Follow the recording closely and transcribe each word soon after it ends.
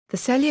The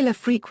cellular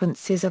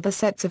frequencies are the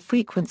sets of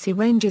frequency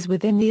ranges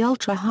within the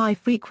ultra-high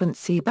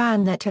frequency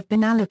band that have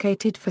been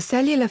allocated for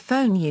cellular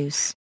phone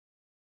use.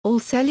 All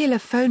cellular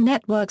phone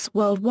networks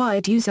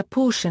worldwide use a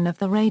portion of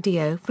the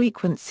radio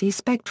frequency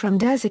spectrum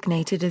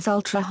designated as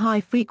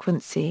ultra-high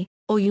frequency,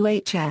 or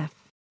UHF,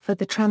 for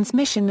the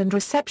transmission and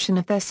reception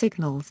of their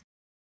signals.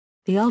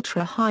 The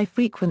ultra-high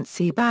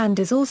frequency band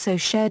is also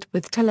shared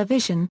with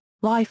television,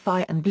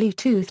 Wi-Fi and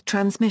Bluetooth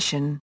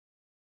transmission.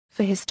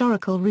 For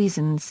historical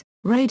reasons,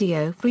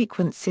 radio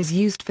frequencies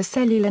used for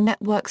cellular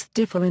networks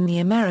differ in the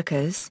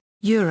Americas,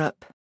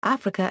 Europe,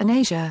 Africa and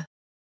Asia.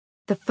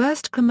 The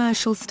first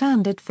commercial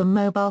standard for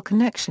mobile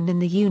connection in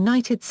the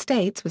United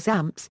States was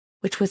AMPS,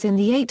 which was in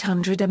the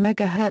 800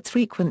 MHz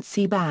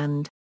frequency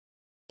band.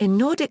 In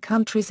Nordic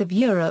countries of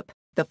Europe,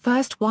 the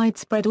first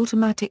widespread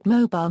automatic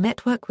mobile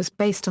network was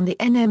based on the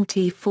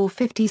NMT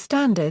 450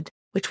 standard,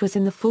 which was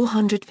in the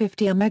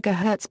 450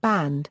 MHz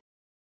band.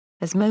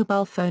 As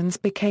mobile phones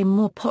became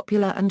more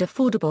popular and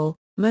affordable,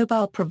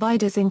 mobile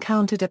providers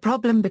encountered a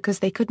problem because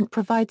they couldn't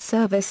provide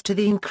service to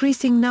the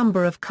increasing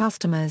number of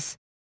customers.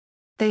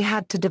 They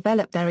had to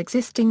develop their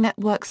existing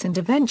networks and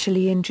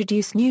eventually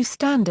introduce new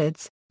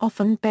standards,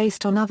 often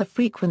based on other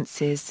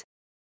frequencies.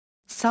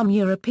 Some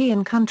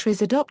European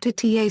countries adopted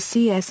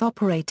TACS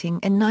operating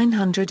in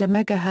 900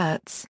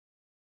 MHz.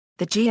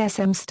 The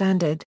GSM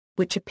standard,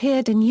 which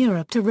appeared in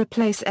Europe to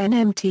replace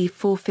NMT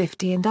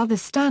 450 and other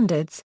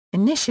standards,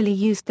 initially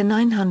used the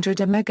 900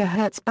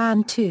 MHz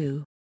band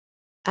too.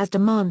 As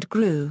demand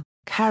grew,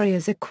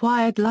 carriers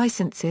acquired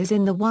licenses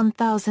in the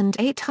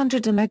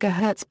 1800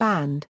 MHz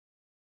band.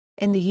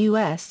 In the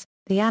US,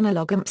 the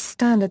analog AMPS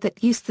standard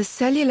that used the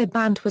cellular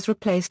band was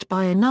replaced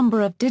by a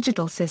number of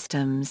digital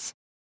systems.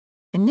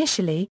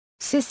 Initially,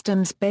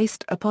 systems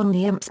based upon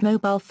the AMPS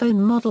mobile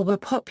phone model were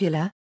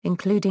popular,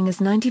 including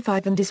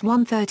IS-95 and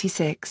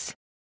IS-136.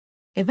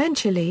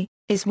 Eventually,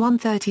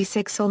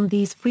 IS-136 on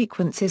these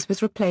frequencies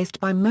was replaced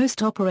by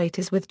most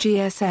operators with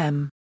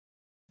GSM.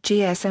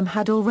 GSM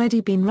had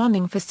already been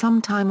running for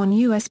some time on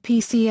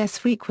USPCS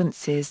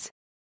frequencies.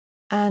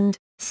 And,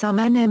 some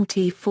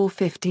NMT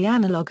 450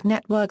 analog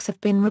networks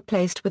have been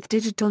replaced with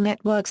digital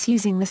networks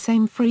using the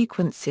same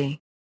frequency.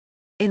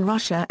 In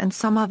Russia and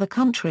some other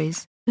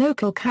countries,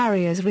 local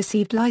carriers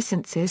received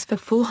licenses for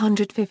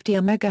 450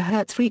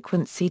 MHz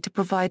frequency to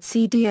provide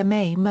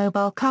CDMA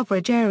mobile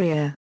coverage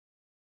area.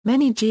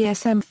 Many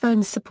GSM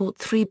phones support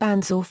 3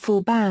 bands or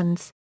 4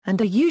 bands, and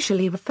are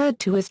usually referred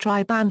to as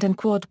tri-band and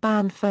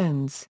quad-band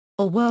phones,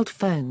 or world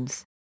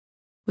phones.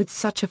 With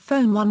such a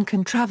phone one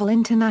can travel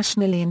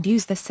internationally and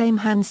use the same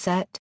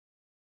handset.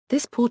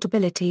 This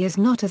portability is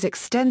not as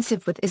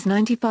extensive with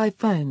IS-95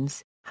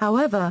 phones,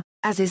 however,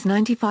 as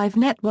IS-95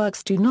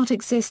 networks do not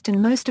exist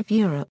in most of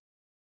Europe.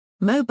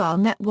 Mobile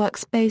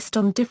networks based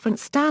on different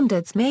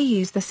standards may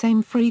use the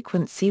same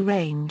frequency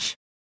range.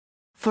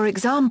 For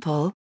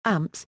example,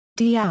 AMPS,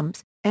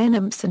 DAMPS,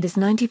 NAMPS and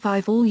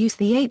IS-95 all use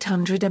the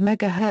 800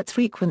 MHz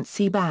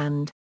frequency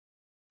band.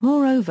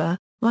 Moreover,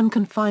 one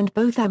can find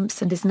both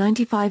AMPS and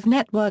IS-95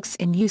 networks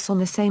in use on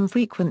the same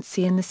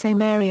frequency in the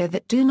same area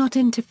that do not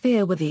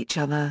interfere with each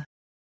other.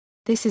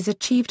 This is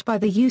achieved by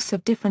the use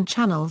of different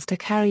channels to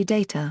carry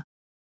data.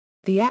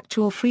 The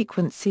actual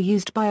frequency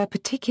used by a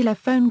particular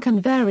phone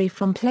can vary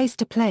from place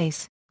to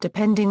place,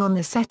 depending on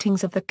the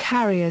settings of the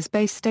carrier's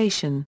base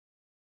station.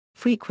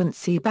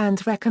 Frequency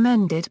bands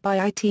recommended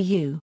by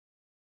ITU.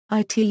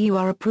 ITU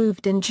are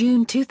approved in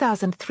June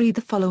 2003 the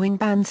following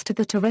bands to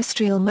the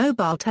terrestrial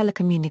mobile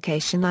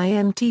telecommunication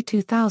IMT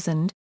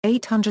 2000,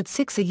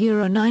 806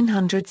 euro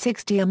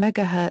 960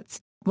 MHz,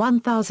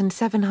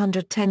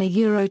 1710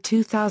 euro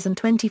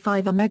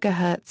 2025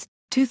 MHz,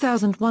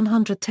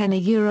 2110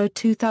 euro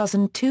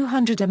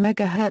 2200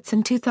 MHz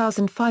and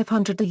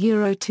 2500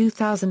 euro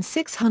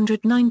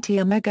 2690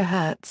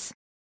 MHz.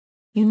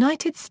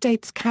 United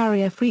States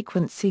carrier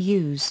frequency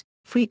use,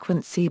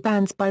 frequency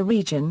bands by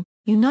region.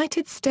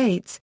 United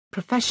States,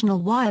 professional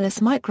wireless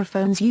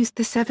microphones used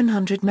the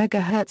 700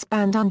 MHz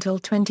band until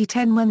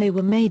 2010 when they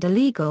were made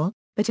illegal,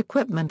 but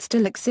equipment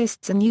still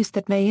exists in use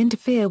that may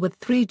interfere with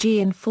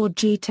 3G and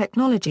 4G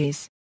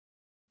technologies.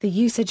 The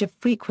usage of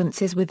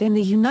frequencies within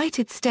the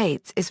United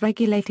States is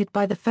regulated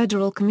by the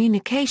Federal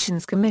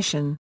Communications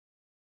Commission.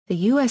 The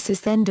U.S. is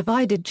then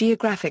divided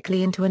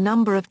geographically into a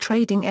number of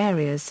trading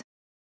areas.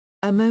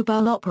 A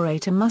mobile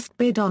operator must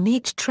bid on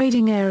each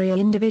trading area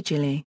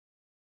individually.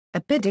 A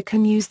bidder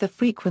can use the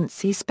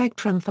frequency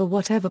spectrum for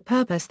whatever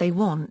purpose they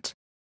want.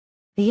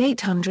 The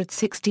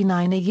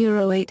 869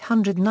 euro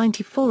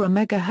 894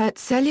 MHz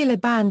cellular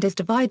band is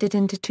divided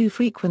into 2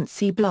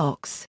 frequency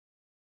blocks.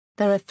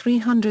 There are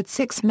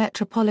 306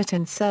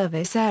 metropolitan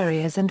service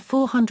areas and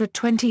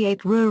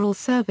 428 rural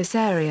service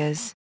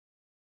areas.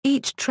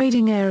 Each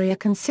trading area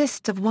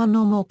consists of 1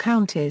 or more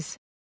counties.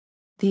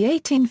 The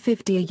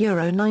 1850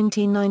 euro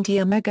 1990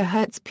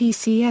 MHz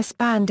PCS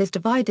band is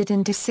divided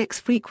into 6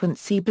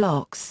 frequency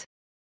blocks.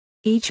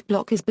 Each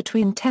block is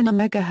between 10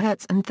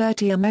 MHz and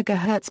 30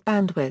 MHz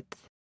bandwidth.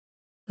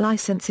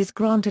 License is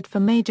granted for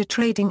major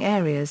trading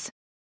areas.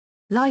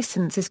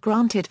 License is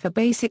granted for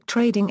basic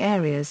trading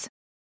areas.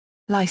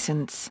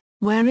 license,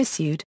 where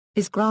issued,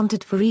 is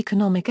granted for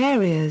economic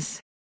areas.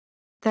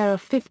 There are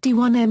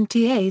 51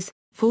 MTAs,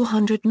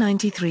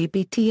 493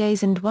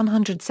 BTAs and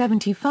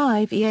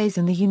 175 EAs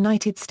in the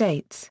United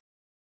States.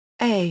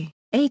 A.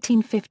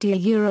 1850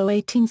 euro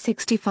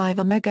 1865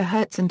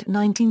 MHz and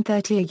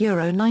 1930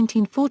 euro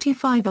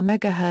 1945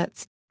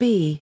 MHz.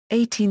 B.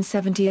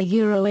 1870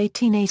 euro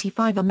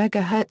 1885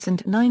 MHz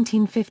and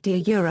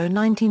 1950 euro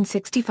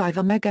 1965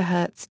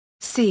 MHz.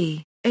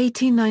 C.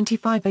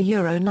 1895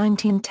 euro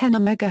 1910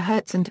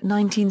 MHz and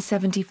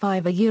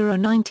 1975 euro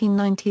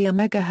 1990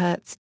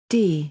 MHz.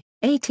 D.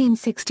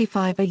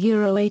 1865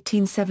 euro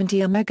 1870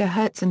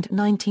 MHz and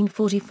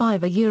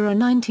 1945 euro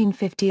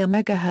 1950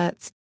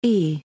 MHz.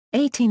 E.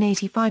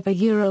 1885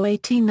 euro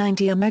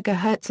 1890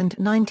 MHz and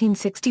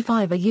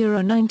 1965 euro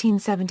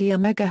 1970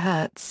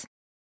 MHz.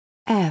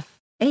 F.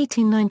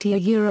 1890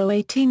 euro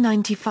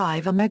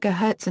 1895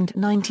 MHz and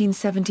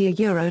 1970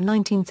 euro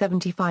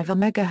 1975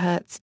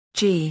 MHz.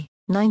 G.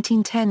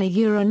 1910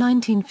 euro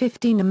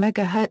 1915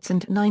 MHz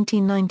and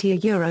 1990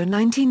 euro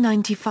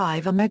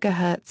 1995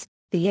 MHz.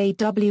 The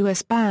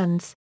AWS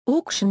bands,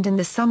 auctioned in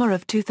the summer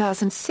of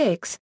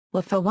 2006,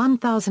 were for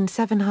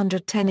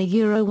 1,710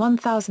 euro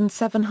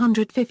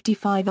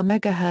 1,755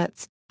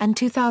 MHz, and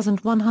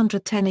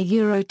 2,110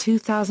 euro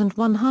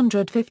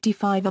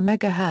 2,155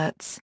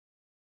 MHz.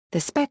 The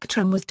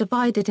spectrum was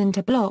divided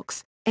into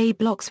blocks. A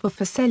blocks were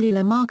for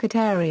cellular market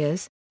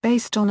areas,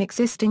 based on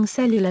existing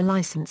cellular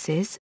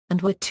licenses,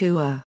 and were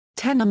 10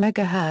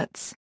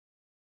 MHz.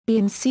 B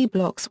and C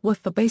blocks were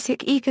for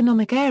basic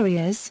economic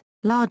areas,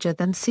 larger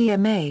than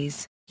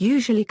CMAs,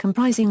 usually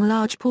comprising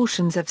large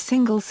portions of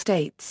single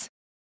states.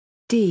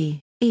 D,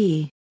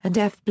 E, and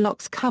F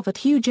blocks covered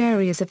huge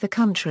areas of the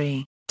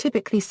country,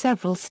 typically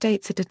several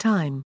states at a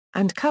time,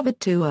 and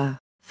covered 5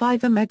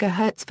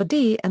 MHz for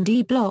D and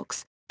E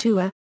blocks,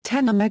 10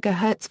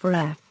 MHz for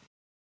F.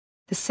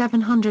 The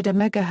 700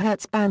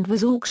 MHz band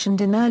was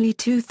auctioned in early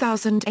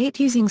 2008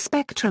 using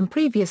spectrum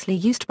previously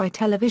used by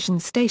television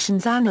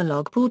stations'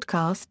 analog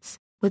broadcasts,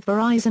 with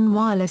Verizon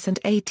Wireless and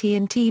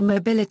AT&T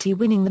Mobility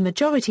winning the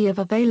majority of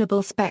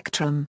available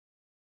spectrum.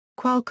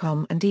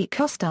 Qualcomm and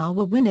EchoStar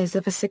were winners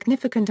of a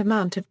significant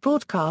amount of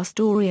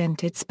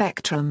broadcast-oriented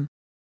spectrum.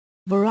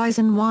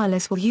 Verizon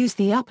Wireless will use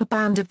the upper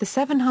band of the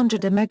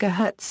 700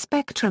 MHz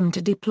spectrum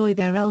to deploy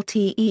their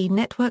LTE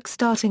network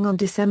starting on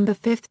December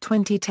 5,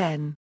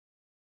 2010.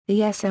 The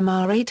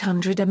SMR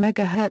 800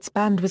 MHz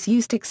band was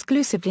used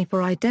exclusively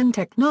for IDEN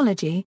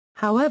technology,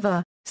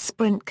 however,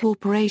 Sprint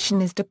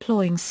Corporation is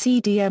deploying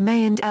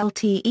CDMA and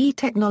LTE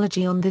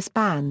technology on this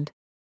band.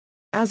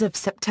 As of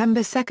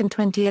September 2,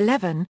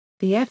 2011,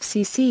 the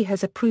FCC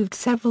has approved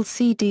several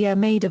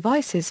CDMA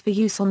devices for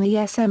use on the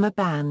SMR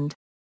band.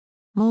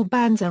 More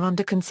bands are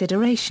under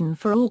consideration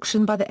for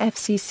auction by the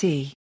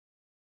FCC.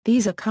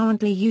 These are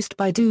currently used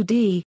by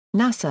DoD,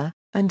 NASA,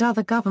 and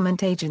other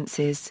government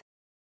agencies.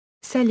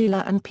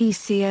 Cellular and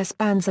PCS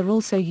bands are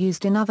also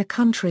used in other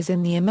countries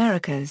in the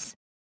Americas.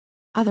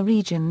 Other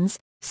regions,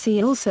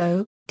 see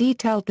also,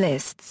 detailed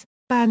lists,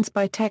 bands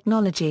by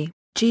technology,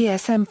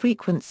 GSM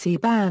frequency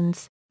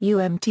bands,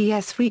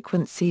 UMTS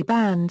frequency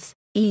bands,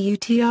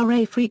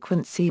 EUTRA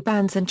frequency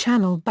bands and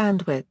channel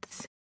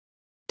bandwidths.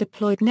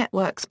 Deployed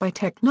networks by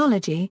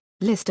technology,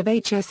 list of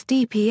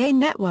HSDPA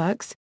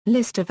networks,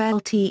 list of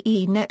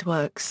LTE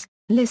networks,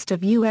 list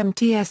of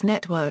UMTS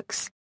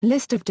networks,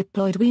 list of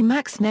deployed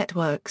WiMAX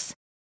networks.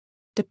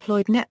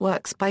 Deployed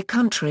networks by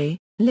country,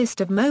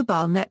 list of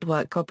mobile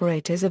network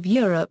operators of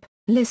Europe,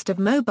 list of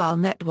mobile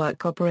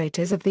network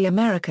operators of the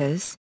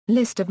Americas,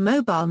 list of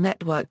mobile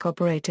network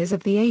operators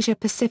of the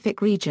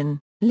Asia-Pacific region,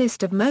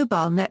 list of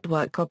mobile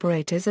network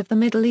operators of the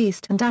Middle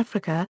East and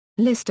Africa,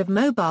 list of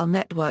mobile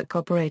network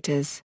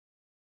operators.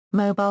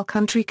 Mobile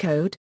country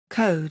code,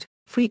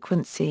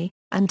 frequency,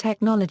 and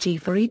technology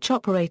for each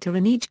operator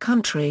in each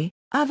country.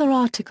 Other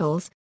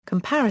articles,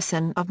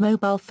 comparison of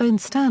mobile phone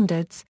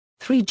standards,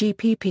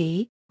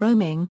 3GPP,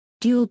 roaming,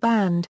 dual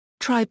band,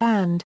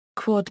 tri-band,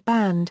 quad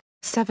band,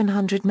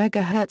 700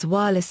 MHz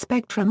wireless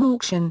spectrum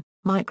auction,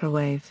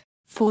 microwave,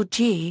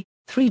 4G,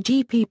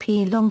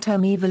 3GPP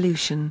long-term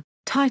evolution,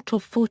 Title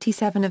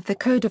 47 of the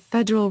Code of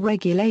Federal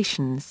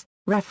Regulations,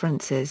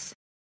 references.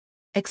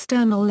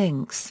 External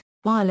links,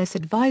 Wireless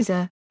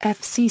Advisor,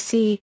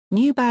 FCC,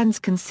 new bands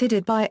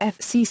considered by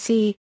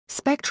FCC,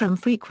 spectrum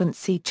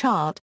frequency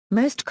chart,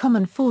 most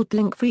common fault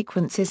link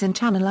frequencies and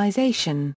channelization.